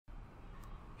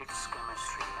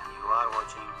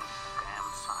watching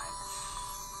Damn Science.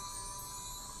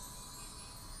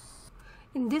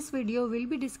 In this video, we'll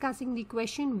be discussing the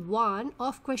question 1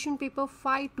 of question paper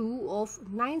 52 of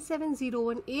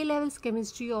 9701 A-Levels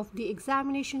Chemistry of the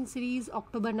examination series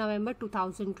October-November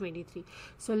 2023.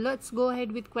 So let's go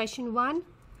ahead with question 1.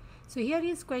 So here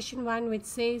is question 1, which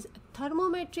says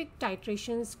thermometric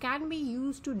titrations can be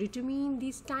used to determine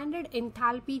the standard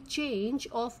enthalpy change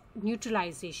of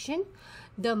neutralization.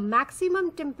 The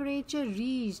maximum temperature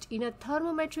reached in a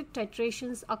thermometric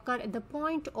titrations occur at the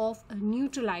point of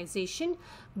neutralization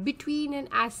between an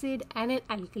acid and an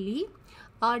alkali.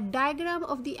 A diagram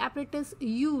of the apparatus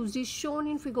used is shown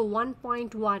in figure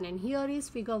 1.1, and here is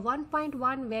figure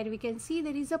 1.1, where we can see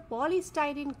there is a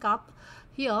polystyrene cup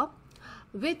here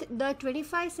with the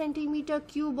 25 centimeter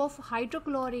cube of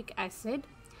hydrochloric acid.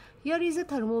 Here is a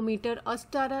thermometer, a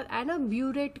stirrer and a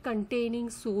burette containing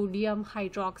sodium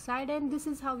hydroxide, and this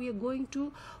is how we are going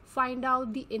to find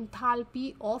out the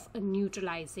enthalpy of a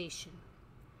neutralization.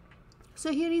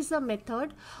 So here is the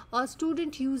method. A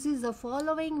student uses the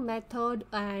following method,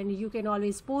 and you can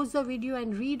always pause the video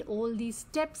and read all these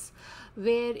steps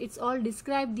where it's all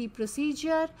described the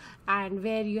procedure and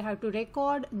where you have to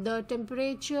record the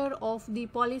temperature of the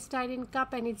polystyrene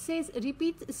cup, and it says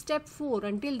repeat step 4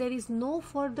 until there is no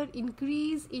further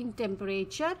increase in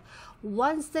temperature.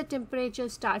 Once the temperature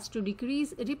starts to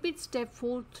decrease, repeat step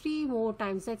 4 3 more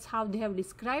times. That's how they have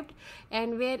described,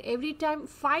 and where every time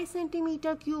 5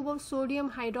 centimeter cube of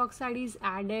sodium hydroxide is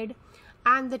added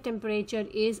and the temperature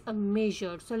is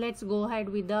measured. So let's go ahead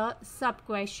with the sub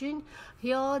question.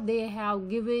 Here they have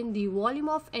given the volume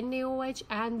of NaOH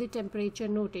and the temperature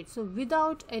noted. So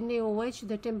without NaOH,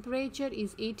 the temperature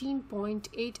is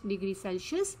 18.8 degrees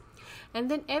Celsius,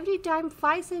 and then every time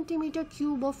 5 centimeter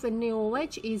cube of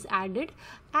NaOH is added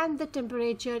and the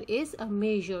temperature is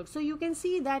measured. So you can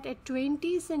see that at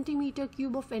 20 centimeter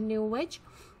cube of NaOH,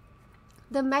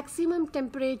 the maximum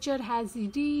temperature has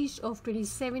reached of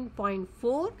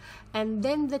 27.4, and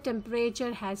then the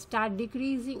temperature has started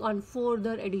decreasing on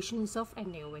further additions of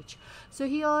NaOH. So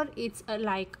here it's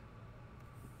like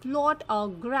plot a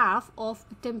graph of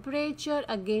temperature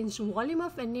against volume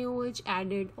of NaOH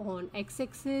added on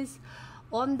x-axis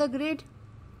on the grid.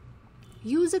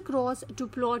 Use a cross to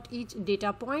plot each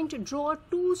data point. Draw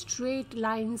two straight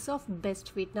lines of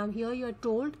best fit. Now here you are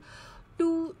told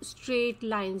two straight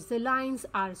lines. The lines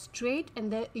are straight,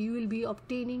 and you will be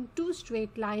obtaining two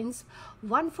straight lines,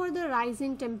 one for the rise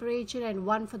in temperature and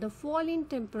one for the fall in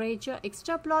temperature.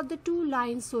 Extraplot the two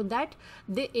lines so that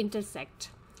they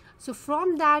intersect. So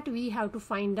from that we have to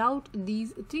find out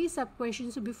these three sub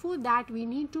questions. So before that we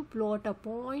need to plot a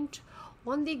point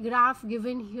on the graph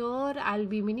given here. I'll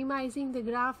be minimizing the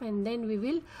graph and then we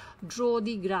will draw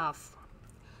the graph.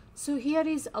 So here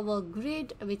is our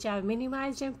grid, which I have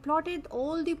minimized and plotted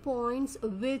all the points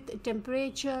with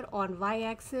temperature on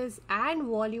y-axis and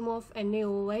volume of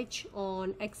NaOH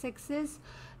on x-axis,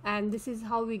 and this is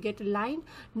how we get a line.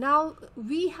 Now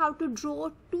we have to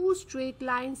draw two straight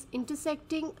lines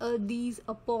intersecting these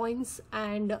points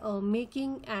and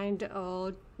making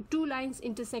two lines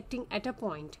intersecting at a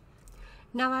point.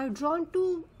 Now I have drawn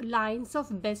two lines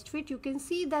of best fit. You can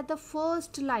see that the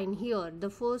first line here, the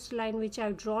first line which I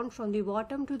have drawn from the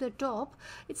bottom to the top,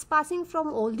 it's passing from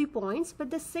all the points,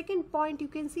 but the second point you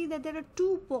can see that there are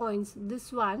 2 points,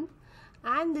 this one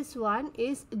and this one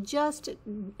is just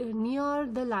near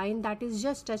the line, that is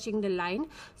just touching the line.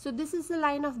 So this is the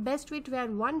line of best fit where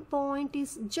one point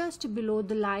is just below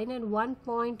the line and one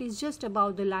point is just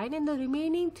above the line, and the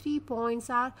remaining 3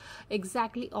 points are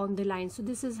exactly on the line. So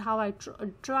this is how I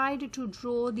tried to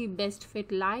draw the best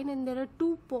fit line, and there are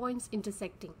 2 points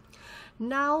intersecting.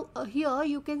 Now here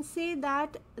you can say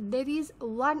that there is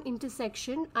one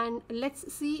intersection, and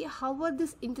let's see how was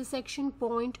this intersection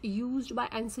point used by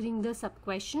answering the sub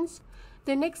questions.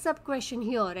 The next sub question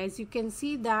here, as you can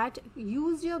see that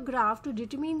use your graph to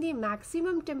determine the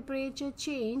maximum temperature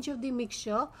change of the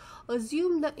mixture.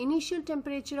 Assume the initial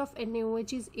temperature of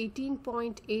NaOH is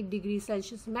 18.8 degrees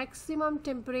Celsius. Maximum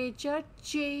temperature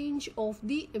change of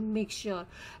the mixture.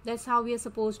 That's how we are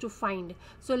supposed to find.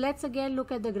 So let's again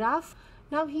look at the graph.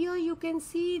 Now here you can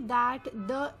see that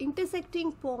the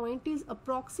intersecting point is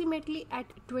approximately at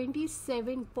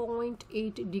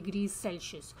 27.8 degrees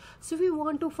Celsius. So we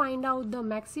want to find out the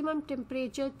maximum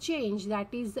temperature change,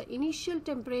 that is the initial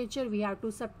temperature we have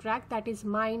to subtract, that is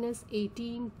minus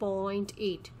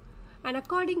 18.8. And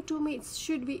according to me it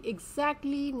should be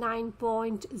exactly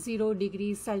 9.0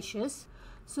 degrees Celsius.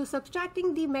 So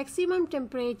subtracting the maximum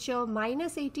temperature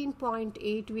minus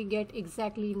 18.8, we get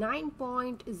exactly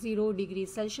 9.0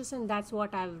 degrees Celsius, and that's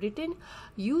what I've written.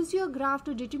 Use your graph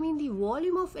to determine the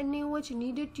volume of NaOH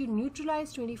needed to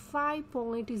neutralize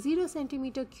 25.0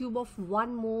 centimeter cube of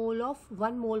 1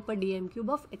 mole per dm cube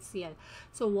of HCl.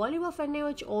 So volume of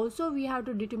NaOH also we have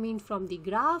to determine from the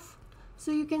graph.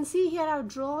 So you can see here I've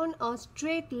drawn a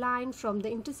straight line from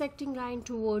the intersecting line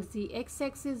towards the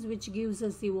x-axis, which gives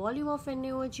us the volume of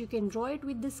NaOH. You can draw it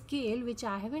with the scale, which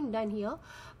I haven't done here.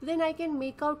 But then I can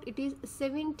make out it is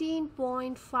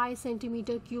 17.5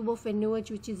 centimeter cube of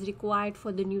NaOH which is required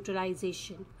for the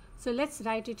neutralization. So let's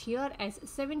write it here as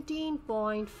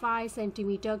 17.5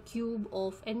 centimeter cube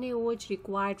of NaOH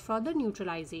required for the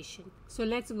neutralization. So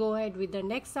let's go ahead with the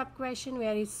next sub question,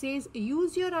 where it says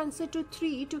use your answer to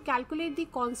 3 to calculate the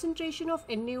concentration of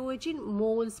NaOH in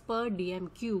moles per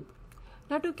dm cube.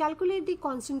 Now to calculate the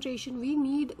concentration, we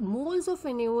need moles of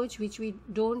NaOH, which we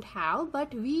don't have,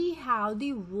 but we have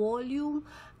the volume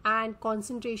and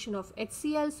concentration of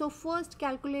HCl. So first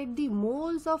calculate the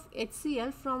moles of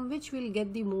HCl, from which we'll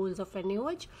get the moles of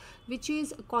NaOH, which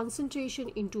is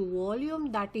concentration into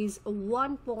volume, that is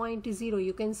 1.0.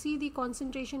 You can see the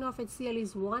concentration of HCl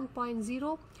is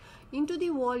 1.0 into the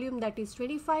volume, that is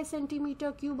 25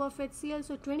 centimeter cube of HCl.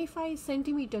 So 25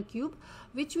 centimeter cube,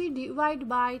 which we divide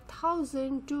by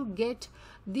 1000 to get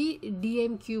the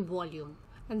dm cube volume.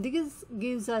 And this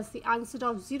gives us the answer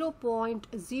of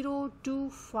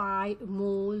 0.025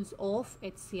 moles of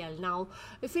HCl. Now,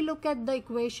 if we look at the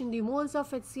equation, the moles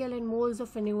of HCl and moles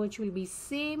of NaOH will be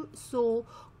same. So,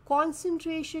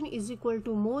 concentration is equal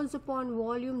to moles upon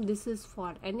volume. This is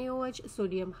for NaOH,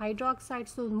 sodium hydroxide.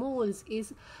 So, moles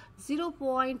is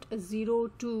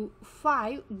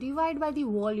 0.025 divided by the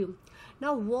volume.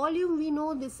 Now volume, we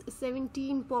know this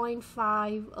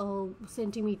 17.5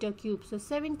 centimeter cube. So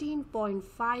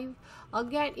 17.5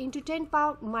 again into 10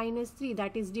 power minus 3,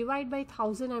 that is divide by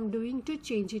 1000 I'm doing to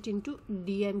change it into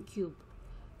dm cube.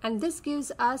 And this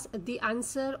gives us the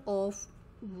answer of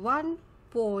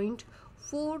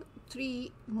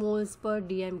 1.43 moles per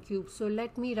dm cube. So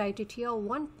let me write it here,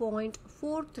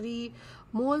 1.43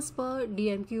 moles per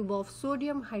dm cube of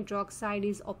sodium hydroxide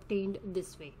is obtained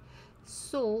this way.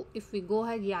 So if we go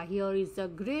ahead, here is the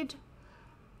grid.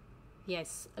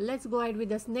 Yes, let's go ahead with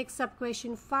this next sub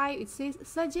question 5. It says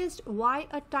suggest why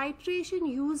a titration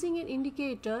using an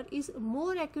indicator is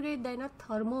more accurate than a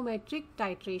thermometric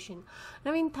titration.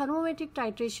 Now in thermometric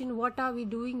titration, what are we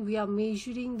doing? We are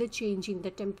measuring the change in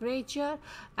the temperature,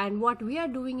 and what we are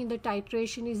doing in the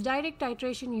titration is direct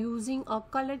titration using a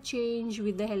color change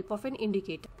with the help of an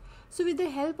indicator. So with the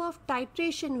help of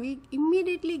titration, we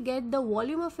immediately get the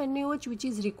volume of NaOH which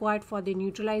is required for the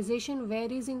neutralization,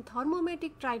 whereas in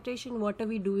thermometric titration, what are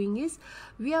we doing is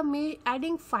we are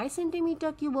adding 5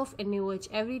 centimeter cube of NaOH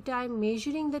every time,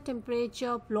 measuring the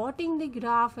temperature, plotting the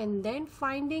graph, and then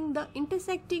finding the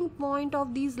intersecting point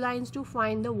of these lines to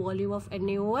find the volume of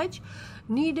NaOH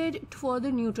needed for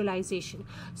the neutralization.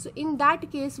 So in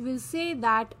that case, we'll say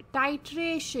that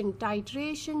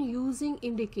titration using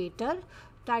indicator,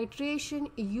 titration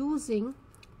using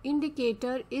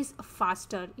indicator is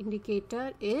faster.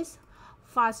 Indicator is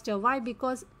faster. Why?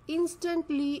 Because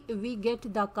instantly we get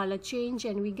the color change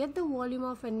and we get the volume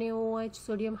of NaOH,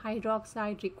 sodium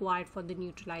hydroxide required for the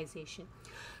neutralization.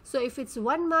 So if it's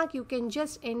 1 mark, you can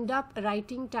just end up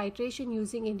writing titration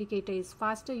using indicator is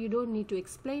faster. You don't need to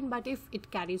explain. But if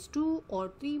it carries 2 or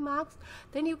 3 marks,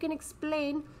 then you can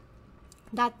explain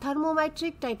that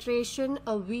thermometric titration,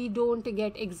 we don't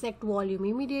get exact volume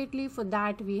immediately. For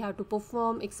that, we have to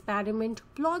perform experiment,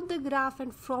 plot the graph,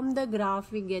 and from the graph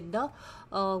we get the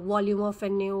volume of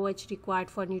NaOH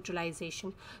required for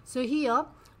neutralization. So here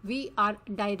we are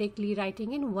directly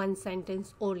writing in one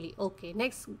sentence only. Okay,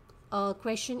 next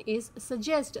question is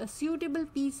suggest a suitable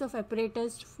piece of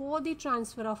apparatus for the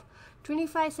transfer of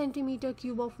 25 centimeter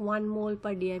cube of 1 mole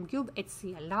per dm cube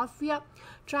HCl. Now if we are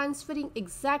transferring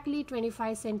exactly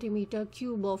 25 centimeter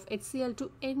cube of HCl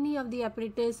to any of the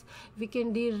apparatus, we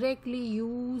can directly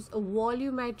use a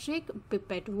volumetric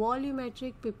pipette.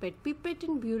 Pipette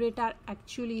and burette are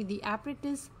actually the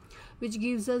apparatus which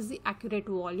gives us the accurate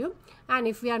volume. And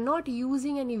if we are not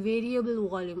using any variable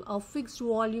volume or fixed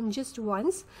volume just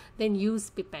once, then use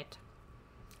pipette.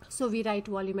 So we write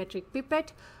volumetric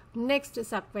pipette. Next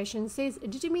sub question says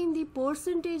determine the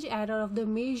percentage error of the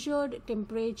measured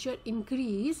temperature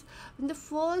increase when the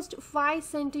first 5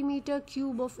 centimeter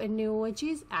cube of NaOH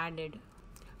is added.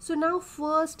 So now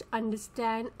first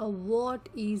understand what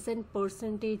is a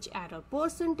percentage error.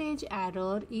 Percentage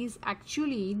error is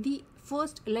actually the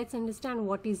first let's understand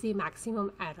what is the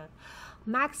maximum error.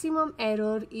 Maximum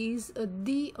error is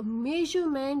the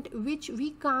measurement which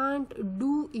we can't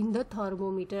do in the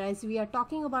thermometer. As we are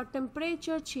talking about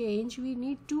temperature change, we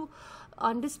need to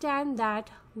understand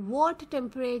that what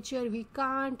temperature we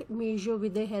can't measure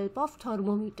with the help of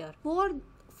thermometer. For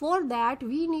that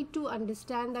we need to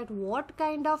understand that what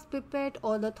kind of pipette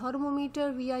or the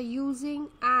thermometer we are using.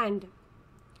 And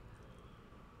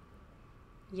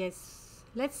yes,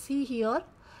 let's see here.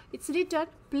 It's written,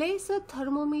 place a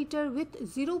thermometer with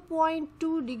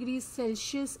 0.2 degrees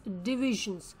Celsius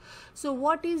divisions. So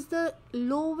what is the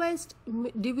lowest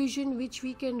division which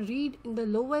we can read in the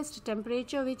lowest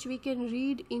temperature which we can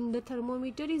read in the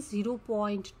thermometer is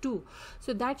 0.2.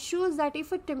 So that shows that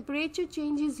if a temperature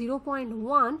change is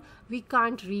 0.1, we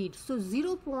can't read. So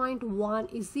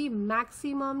 0.1 is the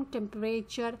maximum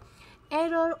temperature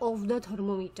error of the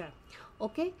thermometer.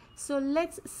 Okay, so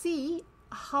let's see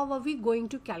how are we going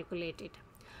to calculate it.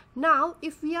 Now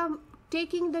if we are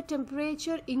taking the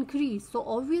temperature increase, so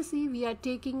obviously we are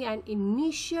taking an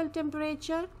initial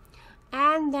temperature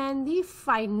and then the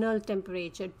final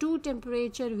temperature. Two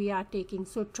temperature we are taking,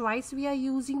 so twice we are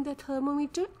using the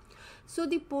thermometer. So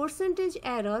the percentage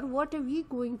error, what are we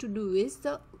going to do is,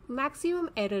 the maximum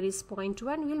error is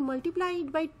 0.1, we'll multiply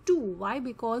it by 2. Why?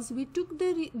 Because we took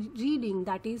the reading,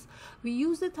 that is we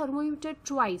use the thermometer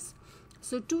twice.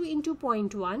 So 2 into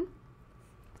 0.1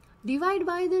 divide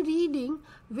by the reading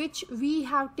which we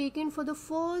have taken for the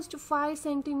first 5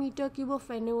 centimeter cube of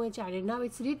NaOH added. Now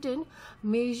it's written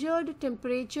measured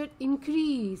temperature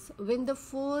increase when the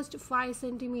first 5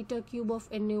 centimeter cube of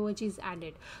NaOH is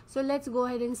added. So let's go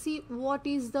ahead and see what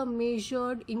is the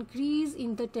measured increase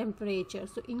in the temperature.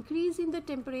 So increase in the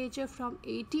temperature from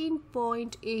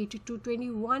 18.8 to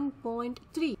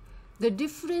 21.3. The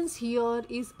difference here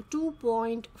is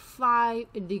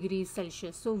 2.5 degrees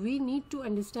Celsius. So we need to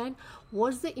understand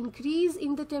what's the increase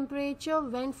in the temperature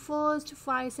when first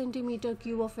 5 centimeter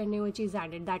cube of NaOH is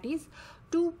added. That is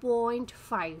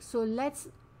 2.5. So let's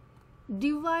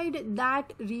divide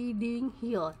that reading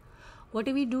here. What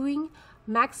are we doing?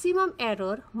 Maximum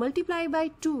error multiply by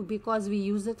 2 because we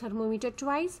use the thermometer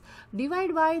twice,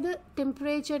 divide by the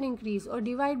temperature increase or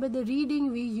divide by the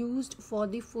reading we used for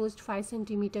the first 5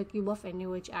 centimeter cube of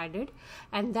NaOH added,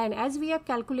 and then as we are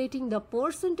calculating the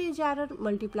percentage error,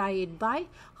 multiply it by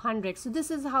 100. So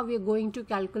this is how we are going to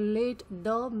calculate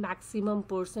the maximum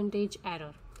percentage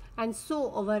error. And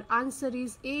so our answer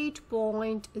is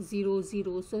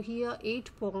 8.00. So here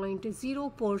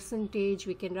 8.0 percentage,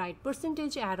 we can write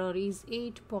percentage error is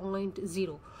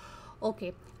 8.0.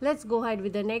 Okay, let's go ahead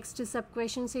with the next sub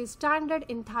question. Says standard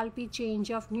enthalpy change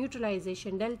of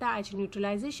neutralization. Delta H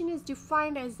neutralization is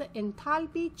defined as the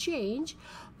enthalpy change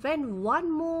when 1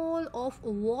 mole of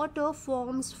water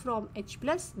forms from H+,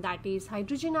 that is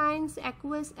hydrogen ions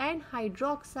aqueous and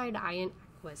hydroxide ion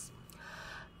aqueous.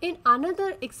 In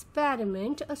another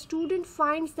experiment, a student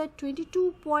finds that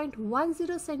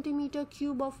 22.10 centimeter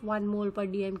cube of 1 mole per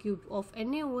dm cube of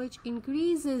NaOH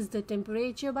increases the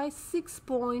temperature by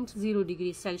 6.0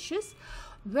 degrees Celsius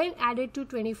when added to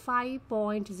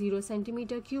 25.0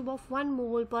 centimeter cube of 1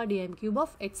 mole per dm cube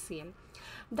of HCl.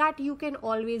 That you can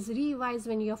always revise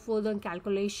when you are further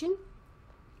calculation.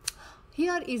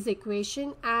 Here is the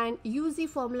equation and use the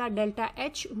formula delta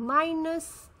H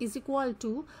minus is equal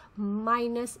to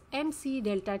minus MC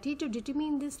delta T to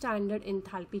determine the standard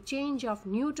enthalpy change of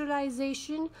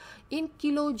neutralization in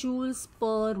kilojoules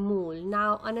per mole.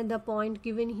 Now another point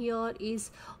given here is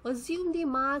assume the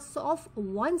mass of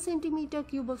 1 centimeter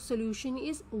cube of solution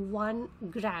is 1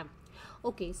 gram.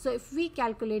 Okay, so if we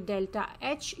calculate delta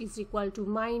H is equal to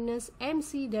minus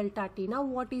MC delta T. Now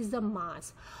what is the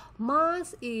mass?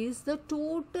 Mass is the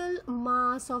total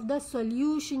mass of the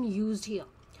solution used here.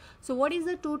 So what is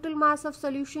the total mass of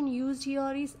solution used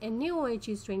here is NaOH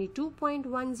is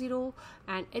 22.10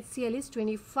 and HCl is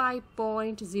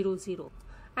 25.00.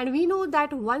 And we know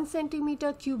that 1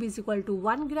 centimeter cube is equal to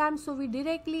 1 gram. So we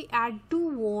directly add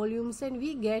 2 volumes and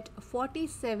we get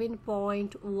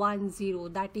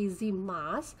 47.10. That is the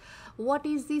mass. What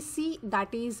is the C?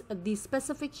 That is the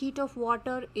specific heat of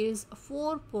water is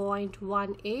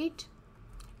 4.18.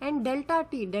 And delta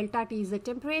T is the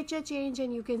temperature change,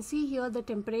 and you can see here the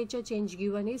temperature change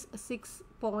given is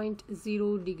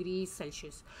 6.0 degrees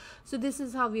Celsius. So this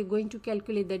is how we are going to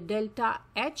calculate the delta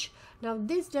H. Now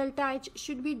this delta H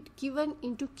should be given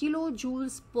into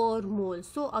kilojoules per mole.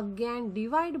 So again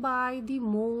divide by the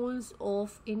moles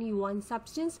of any one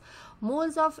substance.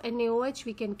 Moles of NaOH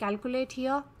we can calculate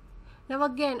here. Now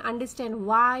again understand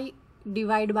why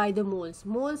divide by the moles.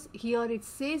 Moles, here it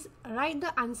says write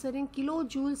the answer in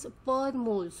kilojoules per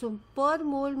mole. So per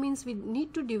mole means we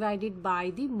need to divide it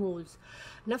by the moles.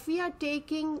 Now if we are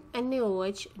taking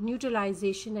NaOH,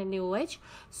 neutralization NaOH,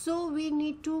 so we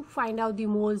need to find out the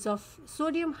moles of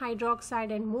sodium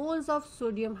hydroxide, and moles of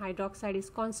sodium hydroxide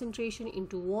is concentration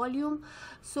into volume.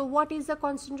 So what is the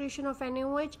concentration of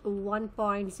NaOH?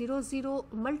 1.00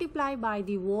 multiplied by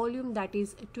the volume, that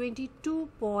is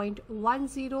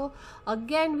 22.10.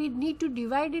 Again we need to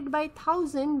divide it by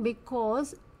 1000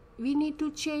 because we need to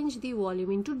change the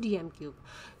volume into dm cube.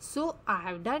 So I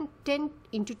have done 10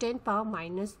 into 10 power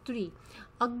minus 3.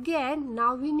 Again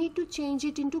now we need to change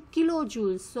it into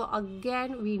kilojoules. So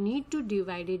again we need to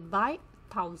divide it by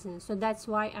 1000. So that's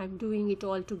why I'm doing it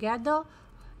all together,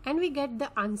 and we get the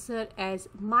answer as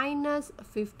minus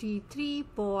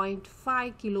 53.5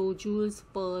 kilojoules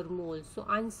per mole. So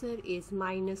answer is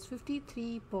minus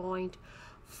 53.5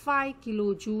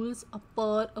 kilojoules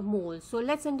per mole. So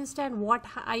let's understand what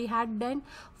I had done.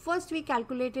 First we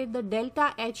calculated the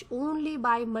delta H only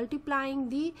by multiplying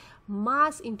the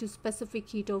mass into specific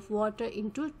heat of water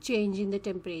into change in the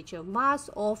temperature. Mass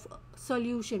of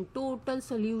solution, total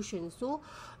solution. So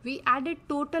we added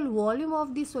total volume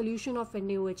of the solution of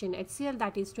NaOH and HCl,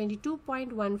 that is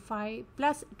 22.15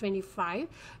 plus 25,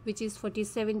 which is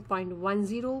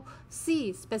 47.10.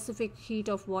 C, specific heat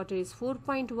of water, is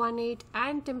 4.18,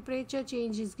 and temperature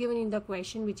change is given in the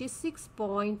question, which is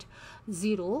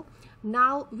 6.0.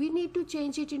 Now we need to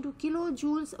change it into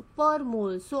kilojoules per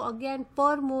mole. So again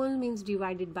per mole means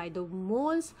divided by the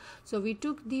moles. So we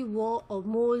took the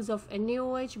moles of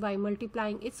NaOH by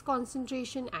multiplying its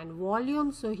concentration and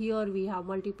volume. So here we have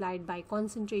multiplied by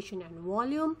concentration and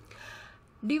volume.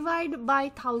 Divide by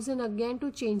 1000 again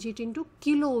to change it into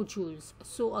kilojoules.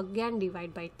 So again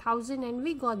divide by 1000 and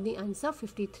we got the answer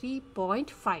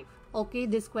 53.5. Okay,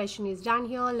 this question is done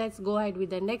here. Let's go ahead with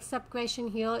the next sub question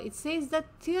here. It says the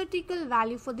theoretical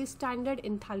value for the standard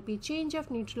enthalpy change of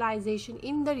neutralization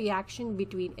in the reaction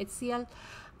between HCl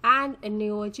and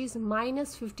NaOH is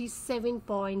minus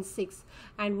 57.6,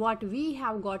 and what we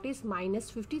have got is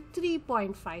minus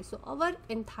 53.5. So our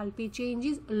enthalpy change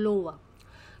is lower.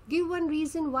 Give one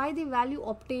reason why the value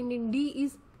obtained in D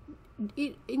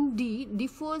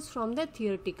differs from the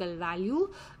theoretical value.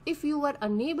 If you were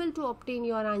unable to obtain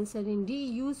your answer in D,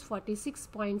 use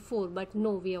 46.4, but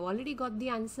no, we have already got the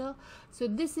answer, so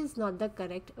this is not the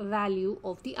correct value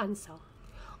of the answer.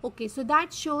 Okay, so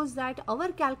that shows that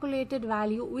our calculated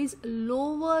value is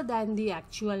lower than the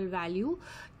actual value.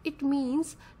 It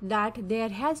means that there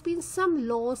has been some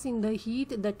loss in the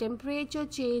heat. The temperature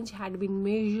change had been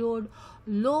measured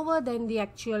lower than the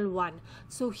actual one.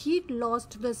 So heat loss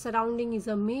to the surrounding is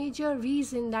a major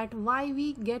reason that why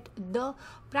we get the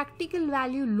practical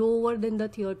value lower than the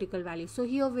theoretical value. So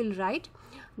here we'll write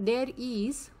there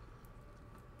is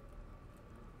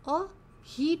a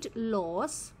heat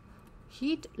loss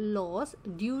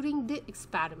during the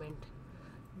experiment.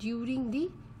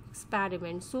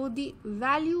 So the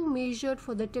value measured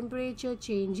for the temperature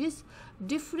change is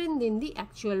different than the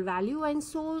actual value, and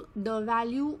so the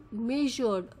value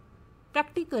measured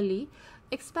practically,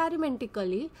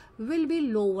 experimentally, will be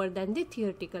lower than the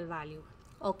theoretical value.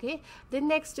 Okay, the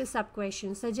next sub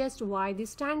question suggests why the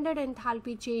standard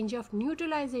enthalpy change of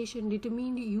neutralization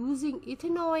determined using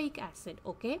ethanoic acid,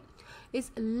 okay, is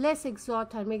less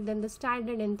exothermic than the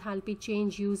standard enthalpy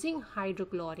change using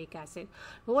hydrochloric acid.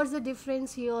 What's the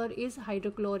difference here is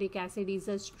hydrochloric acid is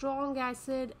a strong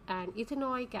acid and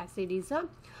ethanoic acid is a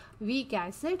weak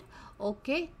acid.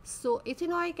 Okay, so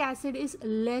ethanoic acid is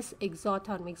less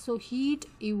exothermic, so heat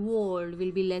evolved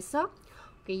will be lesser.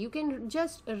 Okay, you can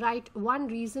just write one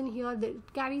reason here that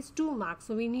it carries 2 marks,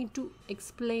 so we need to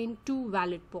explain 2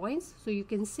 valid points. So you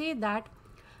can say that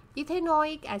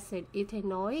ethanoic acid is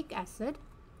a weak acid.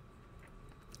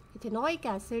 Ethanoic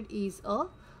acid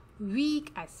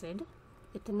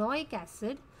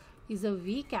is a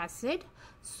weak acid.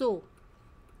 So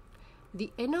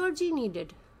the energy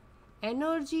needed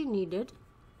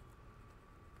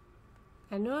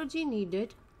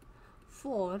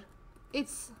for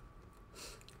its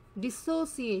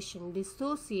dissociation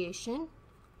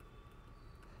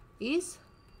is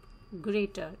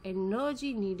greater.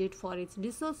 Energy needed for its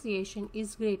dissociation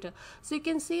is greater. So you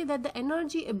can say that the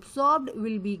energy absorbed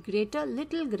will be greater,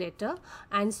 little greater,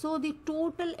 and so the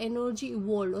total energy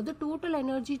evolved or the total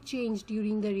energy change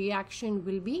during the reaction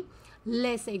will be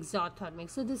less exothermic.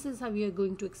 So this is how we are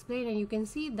going to explain, and you can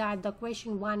see that the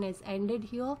question 1 has ended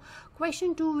here.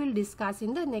 Question 2 we'll discuss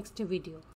in the next video.